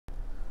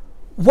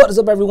What is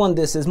up, everyone?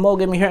 This is Mo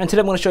Gaming here, and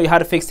today I'm going to show you how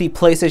to fix the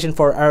PlayStation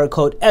 4 error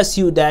code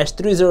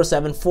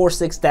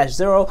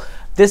SU-30746-0.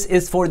 This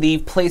is for the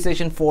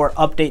PlayStation 4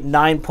 update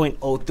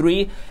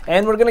 9.03,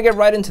 and we're going to get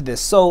right into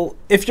this. So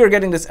if you're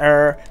getting this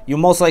error, you're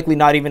most likely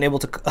not even able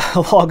to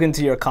log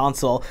into your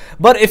console.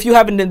 But if you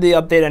haven't done the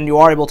update and you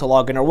are able to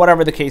log in, or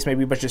whatever the case may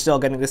be, but you're still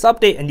getting this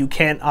update and you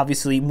can't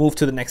obviously move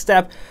to the next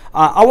step,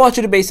 I want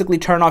you to basically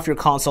turn off your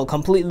console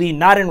completely,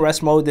 not in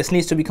rest mode. This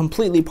needs to be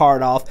completely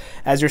powered off,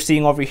 as you're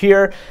seeing over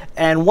here.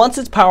 And once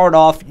it's powered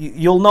off,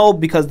 you'll know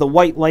because the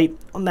white light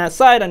on that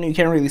side, and you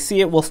can't really see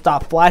it, will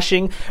stop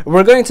flashing.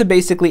 We're going to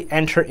basically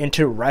enter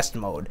into rest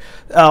mode,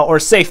 or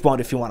safe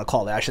mode if you want to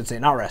call it, I should say,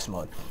 not rest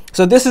mode.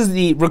 So this is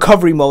the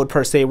recovery mode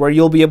per se, where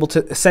you'll be able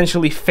to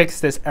essentially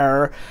fix this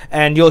error,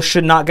 and you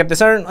should not get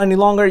this error any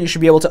longer. You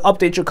should be able to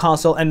update your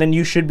console, and then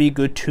you should be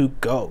good to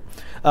go.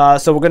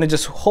 So we're going to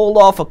just hold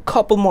off a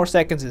couple more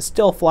seconds. It's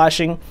still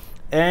flashing,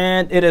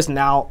 and it is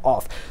now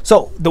off.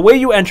 So the way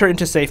you enter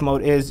into safe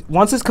mode is,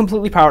 once it's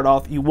completely powered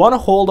off, you want to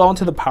hold on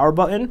to the power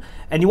button,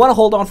 and you want to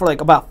hold on for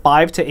like about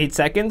 5 to 8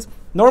 seconds.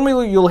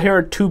 Normally you'll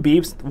hear 2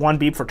 beeps, one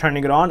beep for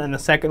turning it on, and the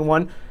second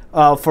one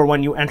for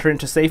when you enter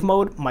into safe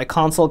mode. My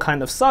console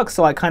kind of sucks,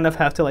 so I kind of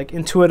have to like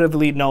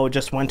intuitively know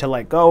just when to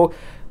let go.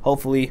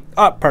 Hopefully,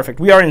 perfect,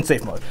 we are in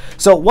safe mode.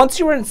 So once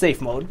you are in safe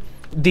mode,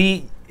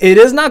 it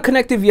is not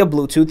connected via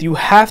Bluetooth. You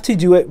have to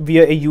do it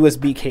via a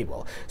USB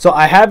cable. So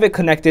I have it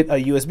connected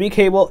a USB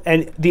cable,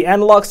 and the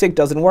analog stick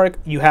doesn't work.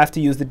 You have to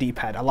use the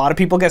D-pad. A lot of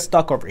people get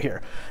stuck over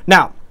here.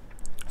 Now,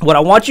 what I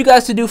want you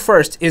guys to do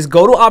first is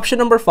go to option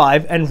number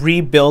 5 and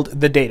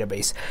rebuild the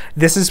database.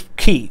 This is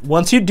key.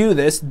 Once you do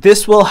this,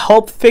 this will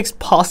help fix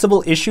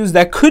possible issues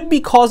that could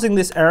be causing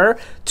this error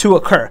to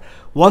occur.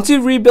 Once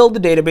you rebuild the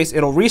database,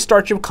 it'll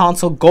restart your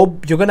console.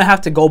 You're gonna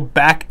have to go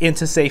back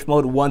into safe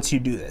mode once you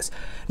do this.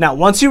 Now,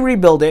 once you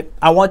rebuild it,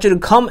 I want you to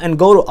come and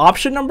go to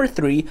option number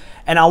 3,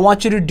 and I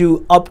want you to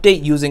do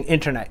update using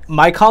internet.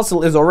 My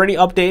console is already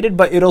updated,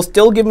 but it'll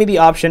still give me the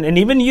option, and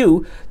even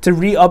you, to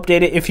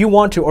re-update it if you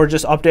want to, or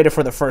just update it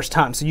for the first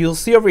time. So you'll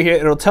see over here,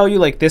 it'll tell you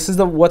like this is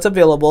what's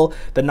available,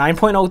 the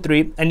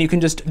 9.03, and you can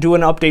just do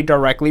an update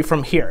directly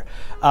from here.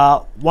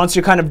 Once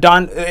you're kind of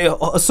done,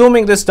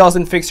 assuming this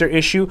doesn't fix your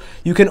issue,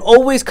 you can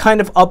always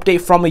kind of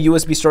update from a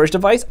USB storage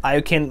device.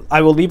 I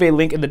will leave a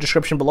link in the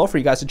description below for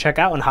you guys to check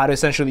out on how to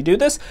essentially do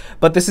this,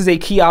 but this is a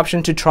key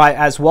option to try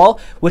as well,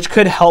 which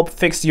could help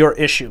fix your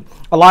issue.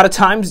 A lot of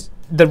times,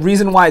 the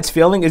reason why it's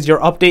failing is your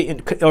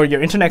update or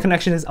your internet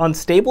connection is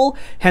unstable,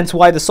 hence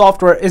why the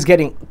software is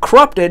getting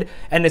corrupted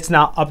and it's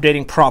not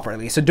updating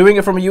properly. So doing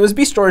it from a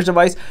USB storage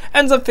device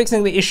ends up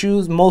fixing the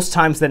issues most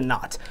times than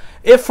not.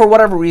 If for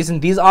whatever reason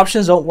these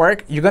options don't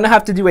work, you're going to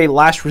have to do a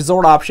last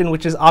resort option,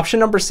 which is option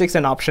number 6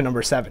 and option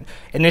number 7.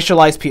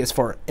 Initialize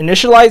PS4.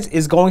 Initialize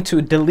is going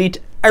to delete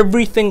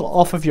everything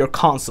off of your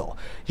console.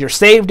 Your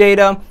save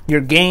data, your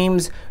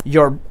games,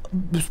 your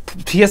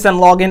PSN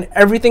login,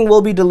 everything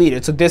will be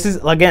deleted. So this is,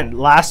 again,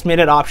 last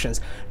minute options.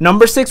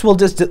 Number 6 will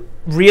just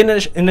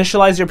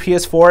reinitialize your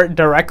PS4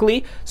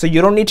 directly, so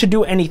you don't need to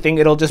do anything.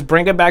 It'll just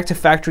bring it back to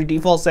factory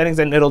default settings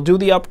and it'll do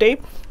the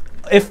update.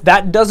 If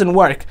that doesn't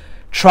work,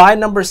 try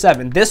number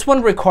 7. This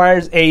one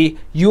requires a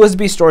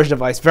USB storage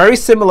device. Very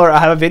similar, I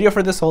have a video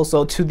for this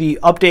also, to the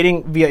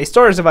updating via a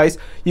storage device.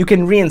 You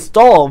can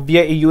reinstall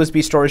via a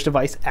USB storage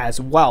device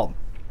as well.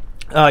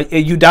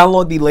 You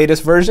download the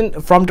latest version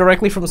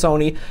directly from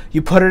Sony,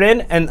 you put it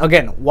in, and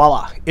again,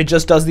 voila, it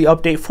just does the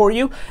update for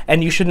you,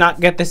 and you should not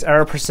get this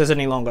error persist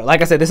any longer.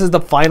 Like I said, this is the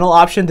final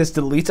option. This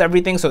deletes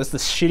everything, so it's the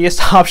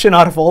shittiest option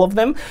out of all of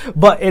them,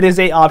 but it is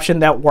a option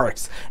that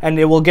works, and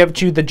it will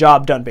get you the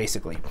job done,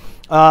 basically.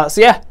 So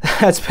yeah,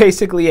 that's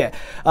basically it.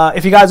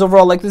 If you guys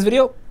overall like this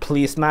video,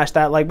 please smash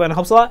that like button. It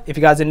helps a lot. If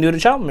you guys are new to the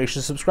channel, make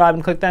sure to subscribe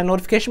and click that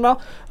notification bell.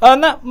 Other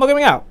than that, Mo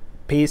Gaming out.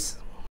 Peace.